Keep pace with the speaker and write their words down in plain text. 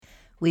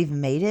We've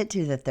made it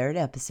to the third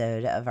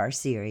episode of our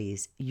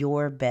series,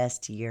 Your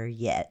Best Year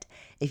Yet.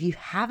 If you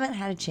haven't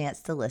had a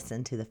chance to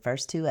listen to the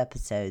first two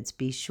episodes,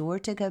 be sure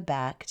to go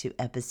back to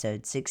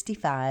episode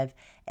 65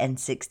 and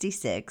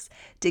 66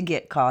 to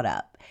get caught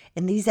up.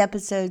 In these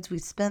episodes, we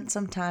spent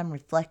some time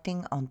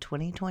reflecting on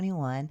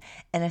 2021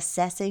 and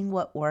assessing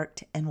what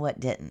worked and what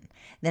didn't.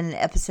 Then in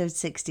episode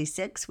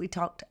 66, we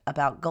talked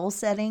about goal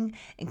setting,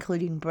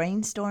 including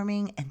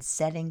brainstorming and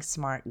setting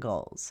smart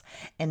goals.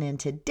 And in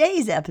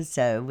today's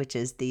episode, which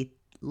is the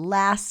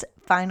last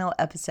final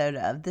episode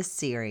of the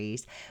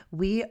series,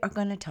 we are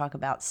going to talk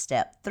about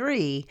step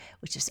 3,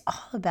 which is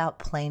all about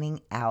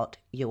planning out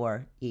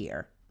your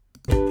year.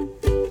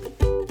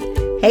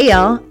 Hey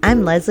y'all,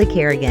 I'm Leslie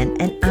Kerrigan,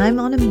 and I'm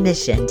on a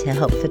mission to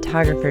help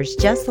photographers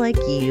just like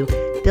you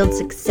build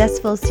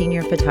successful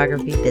senior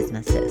photography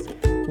businesses.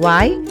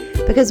 Why?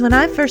 Because when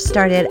I first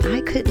started,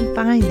 I couldn't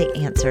find the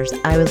answers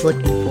I was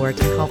looking for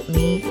to help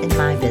me in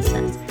my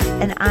business,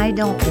 and I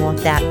don't want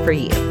that for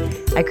you.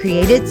 I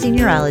created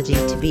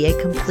Seniorology to be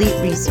a complete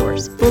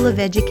resource full of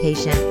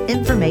education,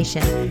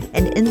 information,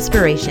 and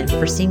inspiration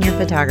for senior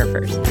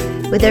photographers.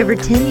 With over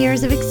 10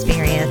 years of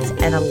experience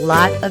and a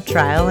lot of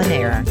trial and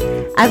error,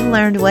 I've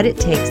learned what it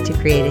takes to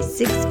create a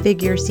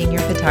 6-figure senior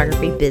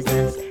photography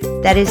business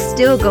that is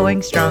still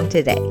going strong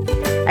today.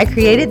 I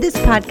created this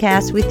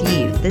podcast with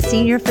you, the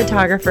senior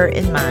photographer,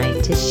 in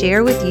mind to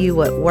share with you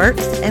what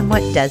works and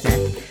what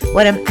doesn't,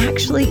 what I'm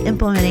actually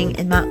implementing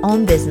in my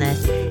own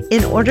business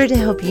in order to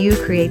help you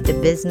create the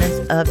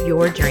business of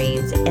your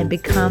dreams and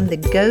become the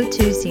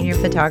go-to senior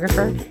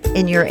photographer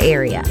in your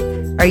area.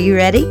 Are you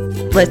ready?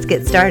 Let's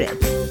get started.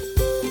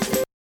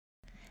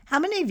 How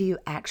many of you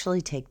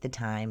actually take the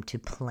time to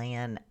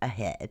plan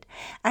ahead?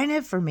 I know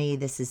for me,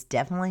 this has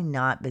definitely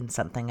not been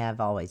something I've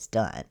always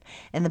done.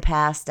 In the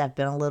past, I've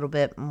been a little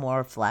bit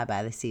more fly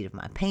by the seat of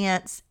my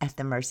pants, at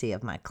the mercy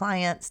of my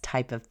clients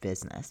type of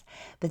business.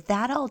 But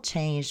that all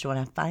changed when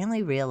I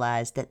finally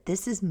realized that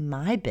this is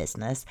my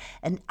business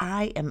and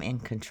I am in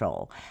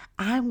control.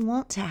 I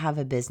want to have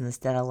a business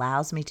that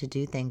allows me to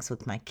do things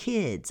with my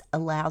kids,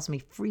 allows me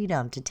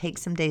freedom to take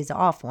some days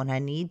off when I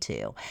need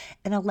to,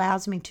 and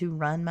allows me to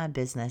run my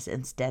business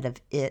instead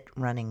of it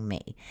running me.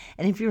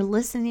 And if you're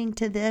listening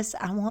to this,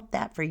 I want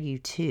that for you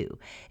too.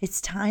 It's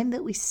time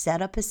that we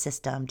set up a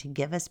system to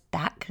give us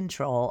back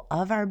control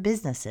of our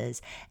businesses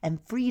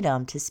and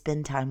freedom to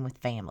spend time with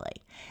family.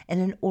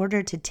 And in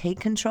order to take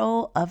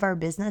control of our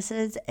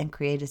businesses and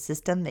create a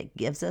system that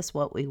gives us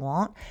what we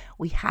want,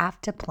 we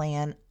have to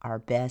plan our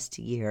best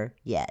year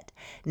yet.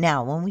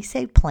 Now, when we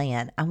say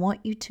plan, I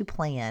want you to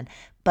plan,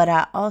 but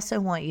I also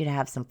want you to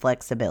have some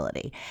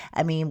flexibility.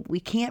 I mean, we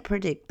can't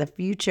predict the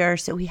future,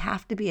 so we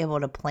have to be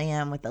able to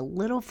plan with a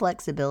little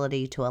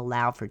flexibility to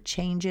allow for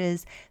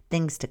changes,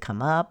 things to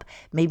come up,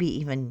 maybe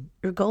even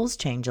your goals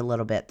change a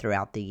little bit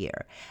throughout the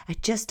year. I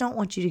just don't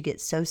want you to get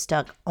so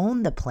stuck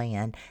on the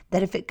plan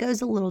that if it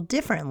goes a little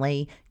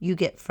differently, you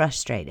get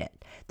frustrated.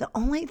 The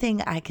only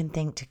thing I can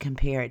think to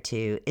compare it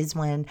to is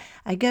when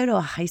I go to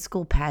a high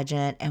school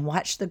pageant and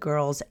watch the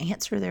girls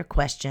answer their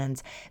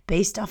questions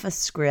based off a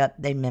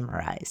script they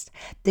memorized.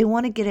 They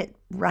want to get it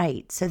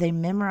right, so they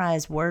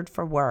memorize word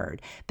for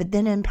word. But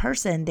then in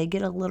person, they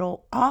get a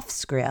little off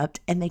script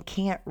and they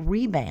can't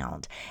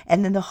rebound.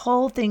 And then the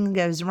whole thing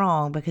goes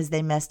wrong because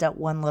they messed up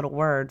one little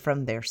word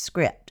from their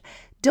script.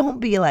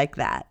 Don't be like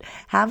that.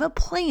 Have a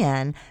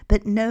plan,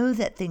 but know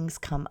that things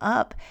come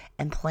up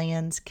and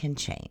plans can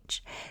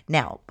change.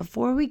 Now,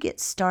 before we get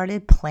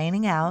started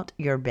planning out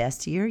your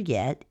best year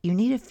yet, you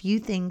need a few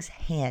things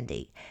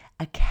handy.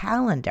 A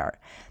calendar.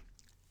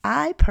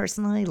 I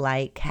personally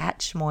like Kat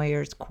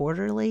Schmoyer's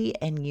quarterly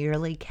and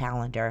yearly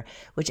calendar,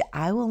 which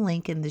I will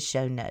link in the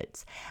show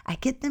notes. I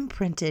get them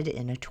printed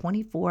in a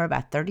 24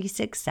 by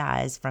 36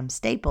 size from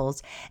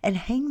Staples and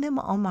hang them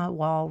on my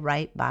wall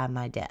right by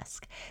my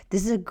desk.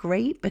 This is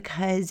great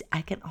because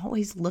I can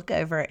always look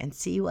over and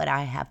see what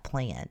I have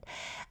planned.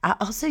 I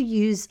also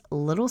use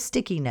little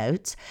sticky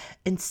notes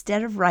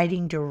instead of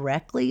writing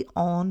directly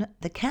on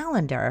the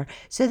calendar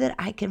so that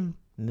I can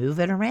move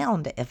it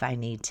around if I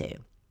need to.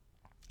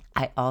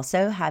 I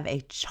also have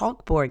a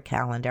chalkboard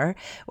calendar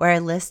where I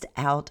list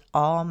out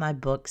all my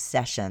booked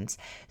sessions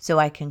so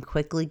I can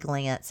quickly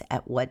glance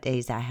at what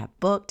days I have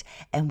booked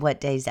and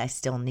what days I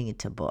still need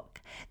to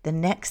book. The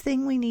next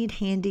thing we need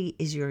handy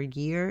is your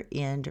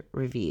year-end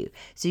review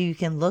so you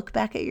can look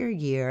back at your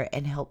year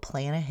and help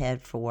plan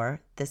ahead for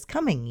this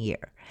coming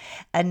year.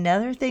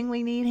 Another thing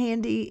we need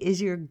handy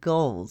is your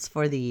goals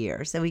for the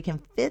year so we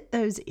can fit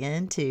those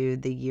into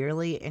the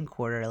yearly and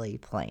quarterly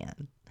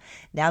plan.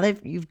 Now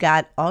that you've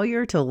got all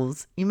your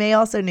tools, you may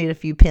also need a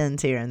few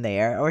pens here and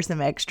there or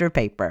some extra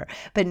paper.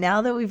 But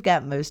now that we've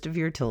got most of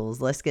your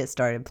tools, let's get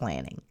started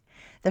planning.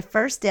 The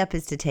first step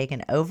is to take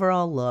an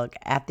overall look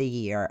at the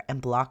year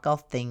and block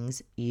off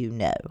things you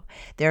know.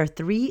 There are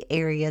 3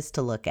 areas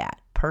to look at: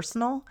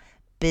 personal,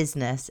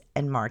 business,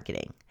 and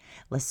marketing.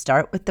 Let's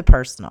start with the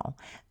personal.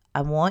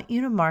 I want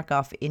you to mark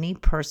off any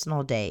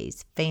personal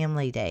days,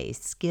 family days,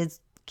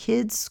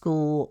 kids'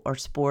 school or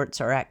sports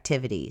or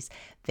activities,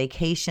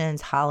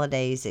 vacations,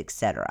 holidays,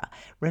 etc.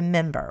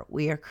 Remember,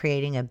 we are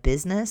creating a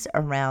business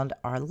around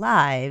our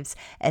lives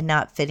and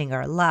not fitting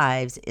our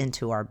lives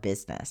into our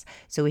business.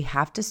 So we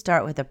have to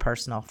start with the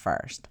personal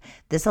first.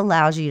 This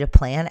allows you to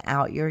plan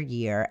out your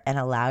year and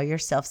allow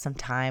yourself some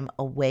time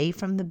away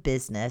from the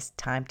business,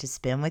 time to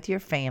spend with your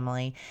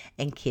family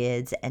and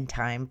kids, and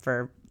time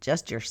for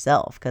just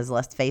yourself, because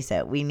let's face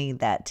it, we need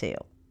that too.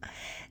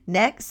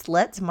 Next,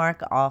 let's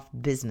mark off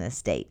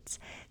business dates.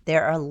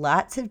 There are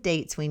lots of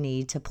dates we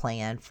need to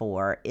plan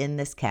for in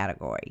this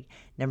category.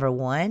 Number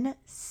 1,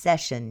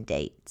 session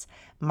dates.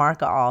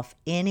 Mark off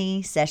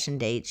any session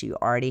dates you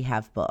already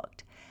have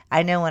booked.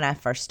 I know when I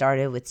first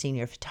started with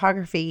senior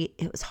photography,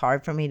 it was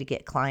hard for me to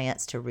get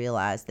clients to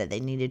realize that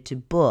they needed to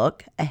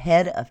book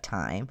ahead of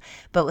time,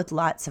 but with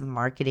lots of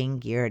marketing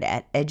geared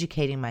at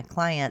educating my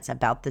clients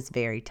about this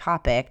very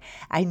topic,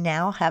 I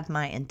now have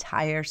my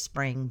entire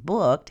spring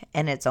booked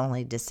and it's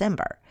only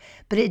December.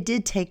 But it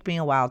did take me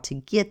a while to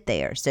get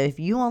there, so if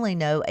you only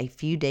know a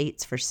few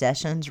dates for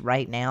sessions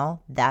right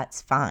now,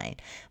 that's fine.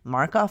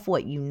 Mark off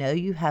what you know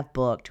you have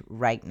booked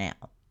right now.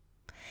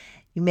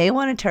 You may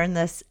want to turn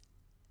this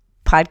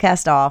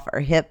podcast off or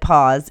hit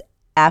pause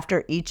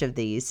after each of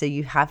these so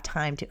you have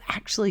time to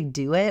actually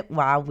do it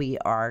while we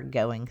are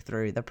going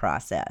through the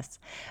process.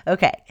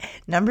 Okay,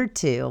 number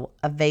 2,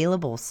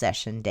 available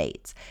session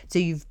dates. So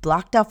you've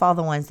blocked off all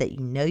the ones that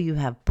you know you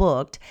have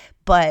booked,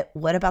 but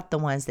what about the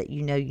ones that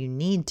you know you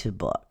need to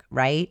book,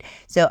 right?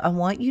 So I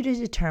want you to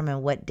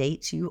determine what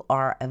dates you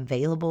are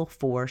available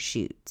for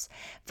shoots.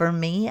 For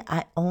me,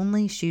 I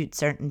only shoot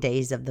certain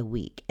days of the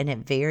week, and it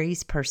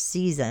varies per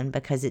season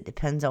because it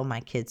depends on my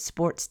kids'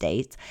 sports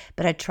dates,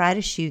 but I try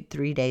to shoot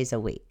 3 days a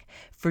week.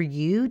 For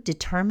you,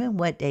 determine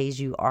what days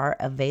you are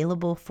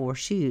available for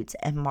shoots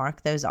and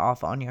mark those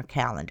off on your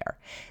calendar.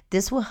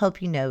 This will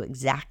help you know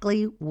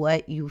exactly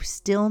what you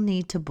still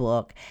need to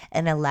book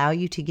and allow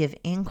you to give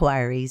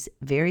inquiries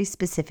very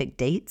specific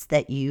dates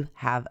that you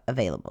have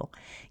available.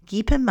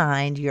 Keep in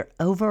mind your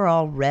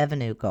overall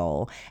revenue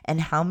goal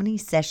and how many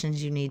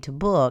sessions you need to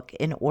book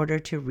in order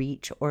to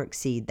reach or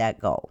exceed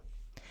that goal.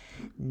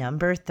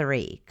 Number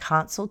 3,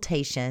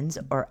 consultations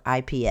or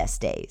IPS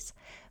days.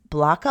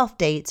 Block off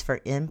dates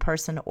for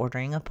in-person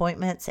ordering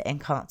appointments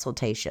and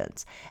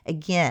consultations.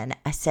 Again,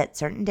 I set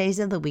certain days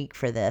of the week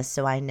for this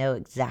so I know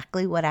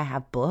exactly what I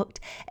have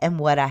booked and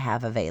what I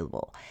have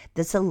available.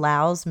 This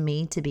allows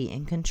me to be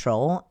in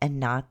control and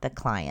not the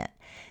client.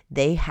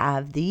 They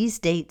have these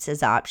dates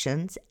as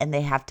options and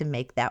they have to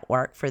make that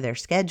work for their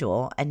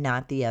schedule and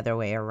not the other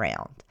way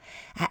around.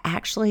 I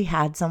actually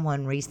had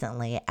someone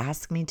recently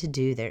ask me to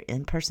do their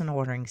in-person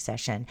ordering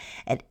session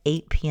at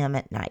 8 p.m.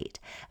 at night.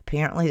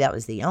 Apparently that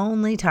was the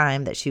only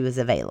time that she was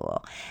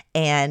available.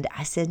 And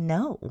I said,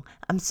 no,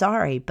 I'm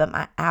sorry, but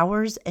my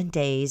hours and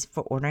days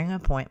for ordering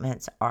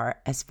appointments are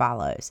as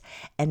follows.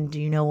 And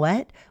do you know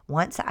what?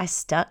 Once I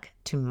stuck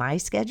to my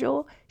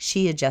schedule,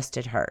 she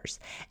adjusted hers.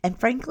 And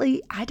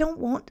frankly, I don't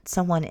want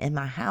someone in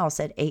my house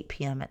at 8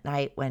 p.m. at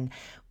night when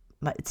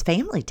it's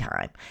family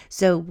time.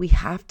 So we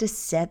have to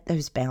set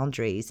those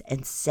boundaries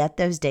and set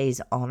those days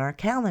on our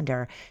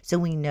calendar so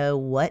we know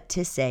what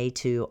to say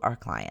to our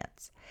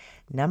clients.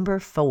 Number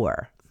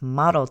 4,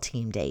 model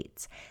team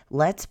dates.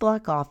 Let's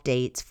block off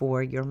dates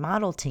for your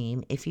model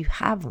team if you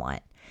have one.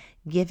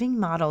 Giving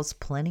models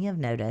plenty of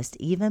notice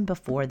even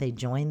before they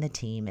join the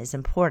team is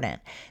important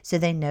so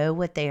they know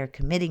what they are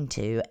committing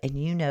to and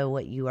you know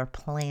what you are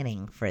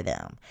planning for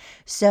them.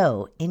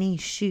 So any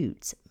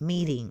shoots,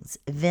 meetings,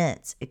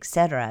 events,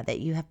 etc.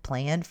 that you have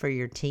planned for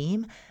your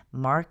team,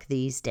 mark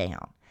these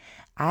down.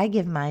 I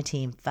give my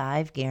team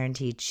 5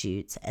 guaranteed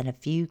shoots and a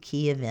few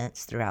key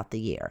events throughout the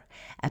year.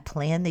 I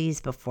plan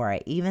these before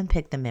I even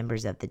pick the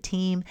members of the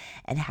team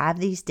and have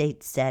these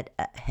dates set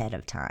ahead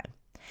of time.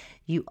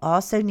 You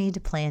also need to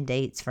plan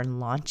dates for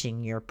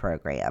launching your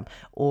program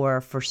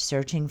or for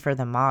searching for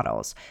the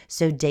models.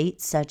 So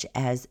dates such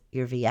as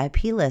your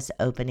VIP list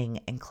opening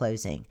and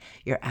closing,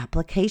 your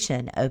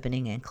application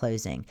opening and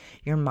closing,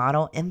 your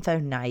model info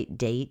night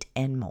date,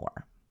 and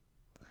more.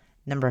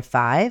 Number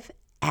 5,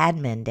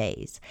 admin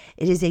days.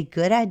 It is a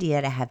good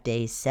idea to have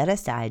days set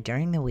aside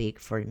during the week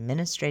for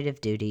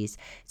administrative duties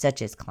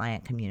such as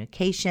client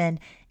communication,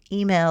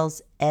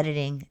 emails,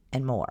 editing,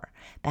 and more.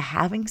 By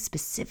having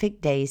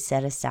specific days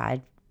set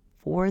aside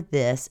for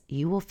this,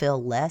 you will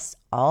feel less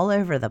all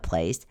over the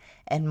place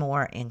and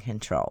more in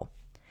control.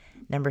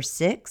 Number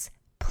 6,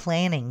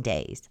 planning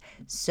days.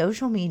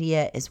 Social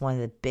media is one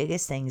of the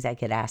biggest things I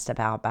get asked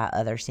about by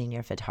other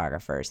senior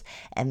photographers,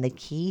 and the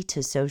key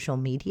to social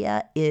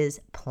media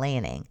is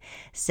planning.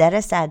 Set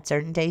aside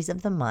certain days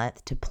of the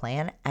month to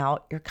plan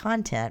out your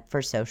content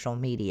for social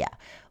media.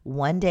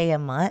 1 day a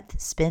month,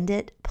 spend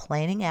it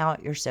planning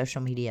out your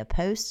social media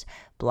posts,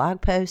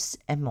 blog posts,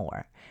 and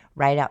more.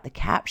 Write out the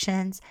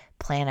captions,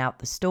 plan out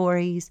the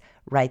stories,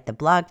 write the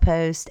blog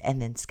post, and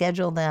then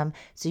schedule them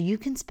so you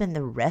can spend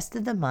the rest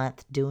of the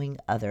month doing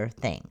other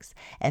things.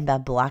 And by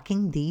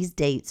blocking these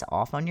dates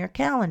off on your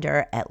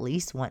calendar at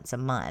least once a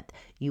month,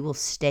 you will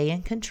stay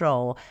in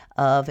control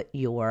of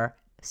your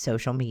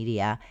social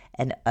media,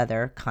 and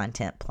other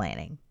content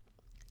planning.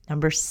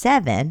 Number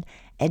 7,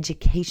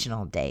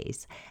 educational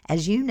days.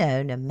 As you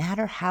know, no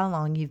matter how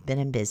long you've been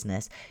in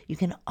business, you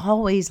can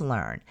always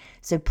learn.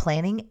 So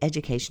planning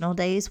educational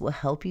days will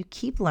help you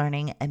keep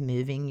learning and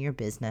moving your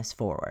business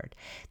forward.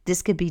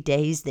 This could be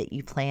days that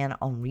you plan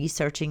on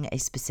researching a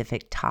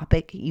specific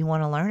topic you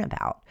want to learn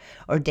about,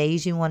 or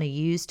days you want to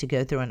use to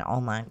go through an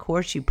online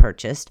course you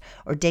purchased,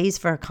 or days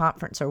for a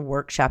conference or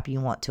workshop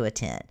you want to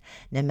attend.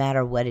 No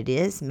matter what it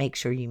is, make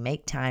sure you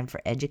make time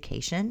for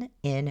education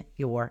in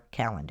your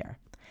calendar.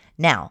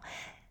 Now,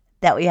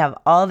 that we have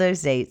all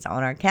those dates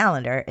on our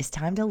calendar, it's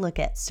time to look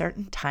at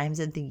certain times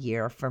of the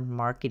year for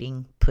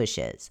marketing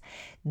pushes.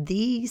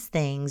 These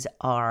things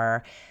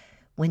are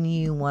when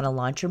you want to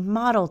launch your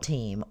model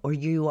team, or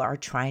you are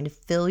trying to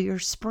fill your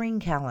spring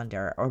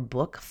calendar or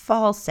book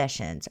fall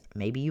sessions.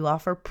 Maybe you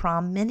offer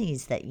prom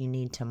minis that you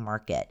need to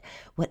market.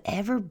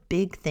 Whatever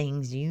big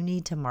things you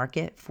need to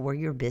market for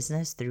your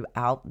business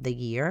throughout the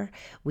year,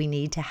 we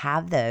need to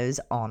have those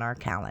on our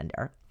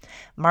calendar.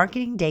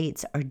 Marketing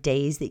dates are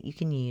days that you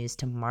can use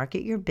to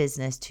market your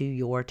business to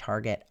your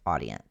target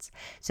audience.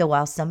 So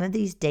while some of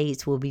these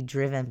dates will be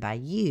driven by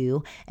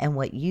you and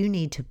what you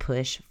need to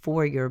push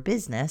for your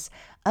business,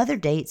 other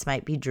dates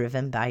might be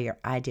driven by your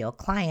ideal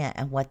client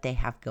and what they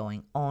have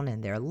going on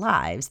in their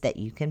lives that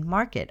you can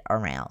market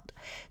around.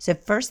 So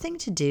first thing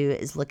to do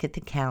is look at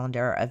the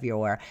calendar of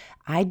your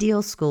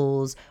ideal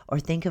schools, or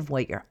think of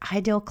what your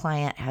ideal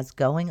client has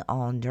going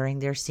on during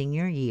their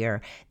senior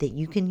year that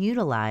you can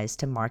utilize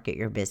to market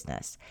your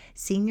business.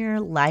 Senior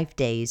life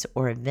days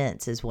or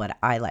events is what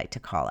I like to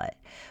call it.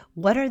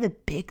 What are the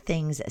big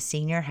things a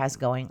senior has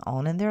going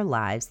on in their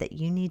lives that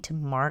you need to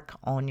mark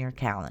on your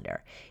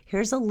calendar?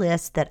 Here's a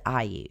list that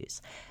I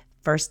use.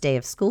 First day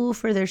of school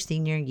for their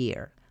senior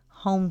year,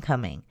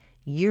 homecoming,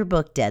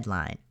 yearbook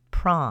deadline,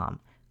 prom,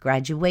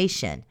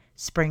 graduation,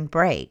 spring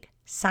break,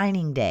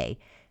 signing day,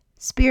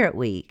 Spirit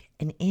Week,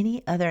 and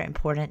any other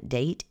important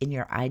date in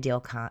your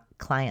ideal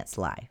client's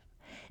life.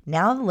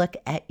 Now look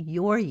at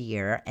your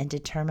year and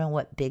determine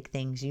what big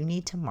things you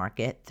need to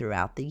market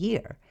throughout the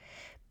year.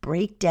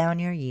 Break down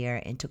your year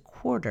into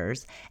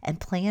quarters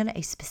and plan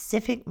a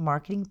specific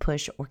marketing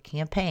push or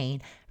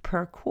campaign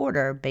per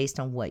quarter based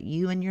on what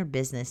you and your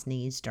business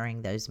needs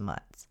during those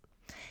months.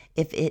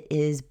 If it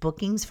is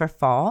bookings for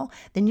fall,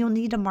 then you'll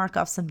need to mark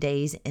off some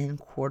days in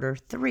quarter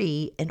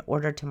 3 in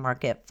order to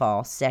market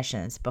fall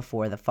sessions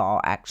before the fall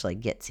actually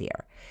gets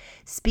here.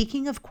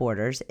 Speaking of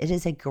quarters, it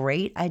is a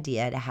great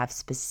idea to have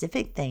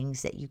specific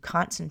things that you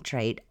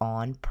concentrate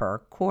on per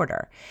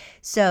quarter.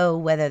 So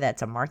whether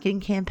that's a marketing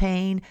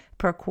campaign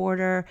per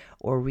quarter,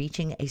 or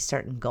reaching a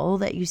certain goal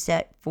that you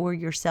set for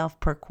yourself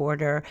per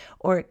quarter,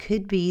 or it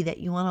could be that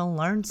you want to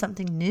learn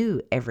something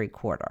new every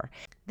quarter.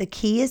 The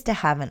key is to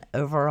have an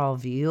overall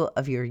view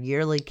of your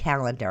yearly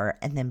calendar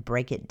and then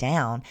break it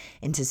down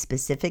into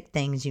specific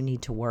things you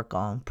need to work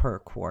on per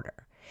quarter.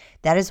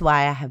 That is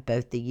why I have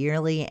both the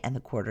yearly and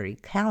the quarterly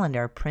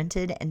calendar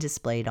printed and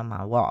displayed on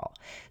my wall.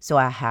 So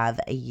I have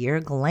a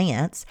year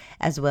glance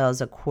as well as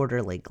a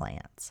quarterly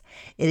glance.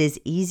 It is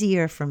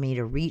easier for me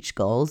to reach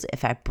goals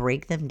if I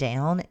break them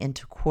down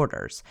into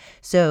quarters.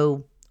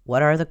 So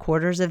what are the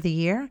quarters of the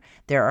year?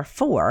 There are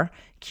 4.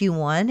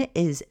 Q1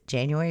 is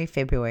January,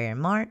 February,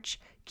 and March.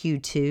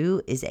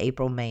 Q2 is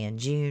April, May, and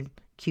June.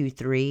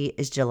 Q3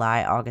 is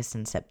July, August,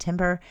 and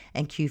September,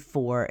 and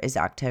Q4 is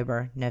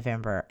October,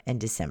 November, and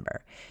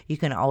December. You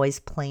can always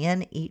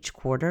plan each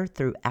quarter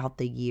throughout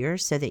the year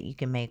so that you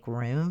can make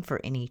room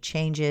for any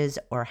changes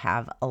or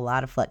have a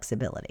lot of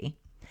flexibility.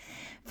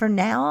 For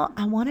now,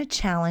 I want to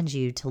challenge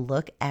you to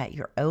look at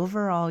your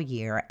overall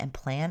year and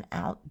plan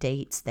out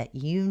dates that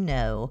you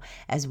know,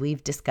 as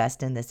we've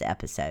discussed in this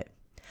episode.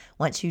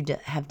 Once you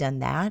have done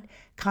that,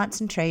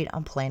 concentrate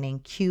on planning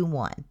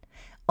Q1.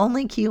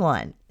 Only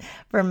Q1.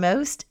 For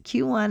most,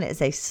 Q1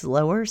 is a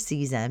slower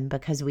season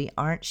because we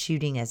aren't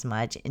shooting as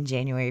much in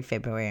January,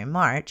 February, and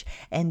March,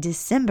 and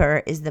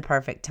December is the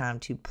perfect time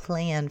to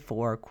plan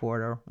for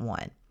quarter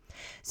 1.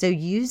 So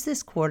use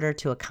this quarter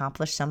to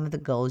accomplish some of the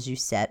goals you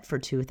set for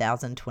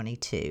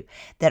 2022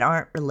 that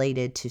aren't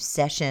related to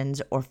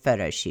sessions or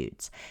photo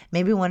shoots.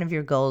 Maybe one of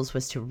your goals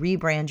was to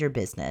rebrand your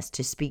business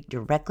to speak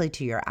directly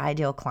to your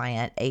ideal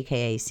client,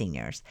 aka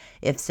seniors.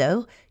 If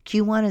so,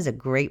 Q1 is a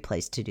great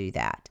place to do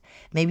that.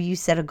 Maybe you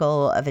set a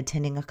goal of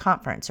attending a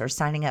conference or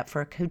signing up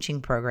for a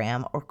coaching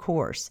program or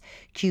course.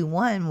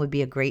 Q1 would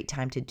be a great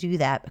time to do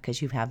that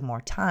because you have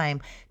more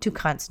time to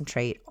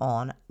concentrate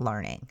on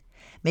learning.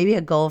 Maybe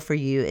a goal for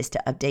you is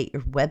to update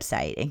your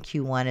website, and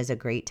Q1 is a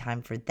great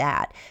time for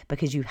that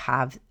because you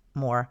have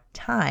more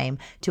time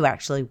to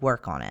actually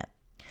work on it.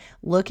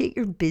 Look at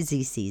your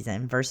busy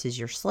season versus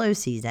your slow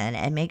season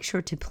and make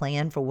sure to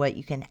plan for what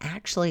you can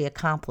actually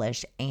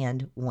accomplish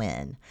and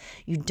when.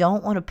 You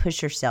don't want to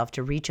push yourself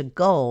to reach a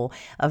goal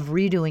of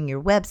redoing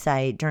your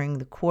website during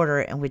the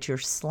quarter in which you're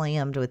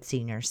slammed with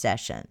senior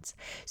sessions.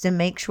 So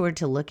make sure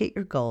to look at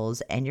your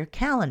goals and your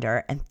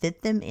calendar and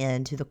fit them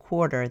into the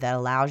quarter that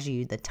allows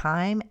you the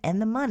time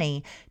and the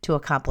money to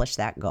accomplish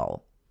that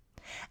goal.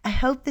 I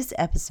hope this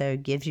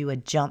episode gives you a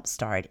jump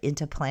start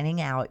into planning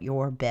out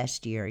your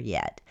best year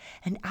yet.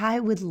 And I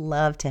would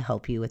love to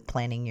help you with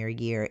planning your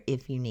year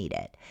if you need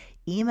it.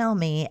 Email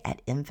me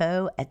at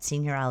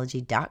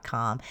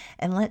info@seniorology.com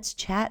and let's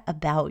chat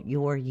about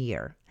your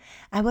year.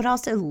 I would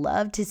also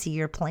love to see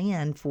your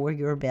plan for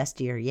your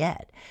best year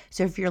yet.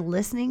 So if you're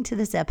listening to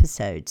this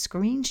episode,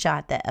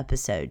 screenshot the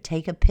episode.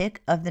 Take a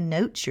pic of the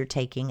notes you're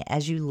taking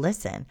as you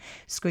listen.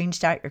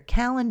 Screenshot your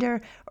calendar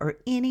or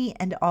any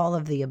and all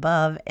of the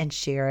above and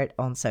share it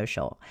on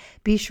social.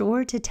 Be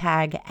sure to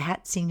tag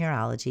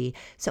 @Seniorology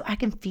so I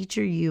can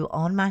feature you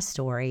on my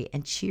story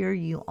and cheer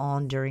you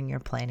on during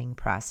your planning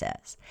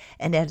process.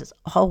 And as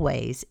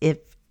always, if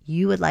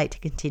you would like to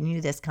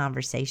continue this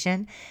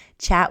conversation,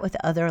 chat with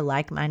other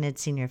like-minded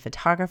senior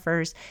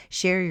photographers,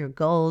 share your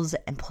goals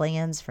and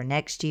plans for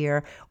next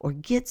year, or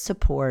get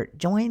support,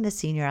 join the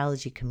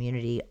Seniorology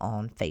community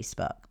on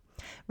Facebook.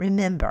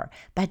 Remember,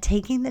 by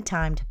taking the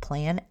time to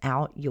plan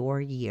out your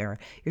year,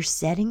 you're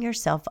setting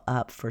yourself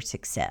up for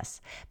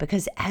success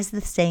because as the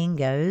saying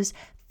goes,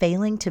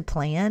 failing to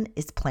plan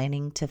is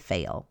planning to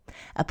fail.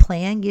 A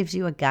plan gives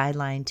you a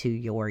guideline to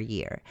your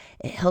year.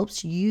 It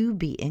helps you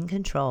be in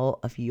control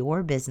of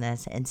your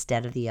business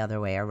instead of the other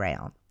way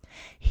around.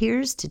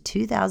 Here's to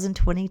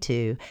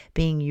 2022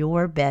 being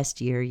your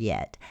best year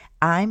yet.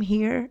 I'm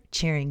here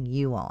cheering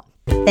you on.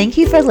 Thank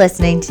you for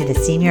listening to the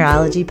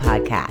Seniorology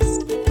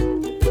Podcast.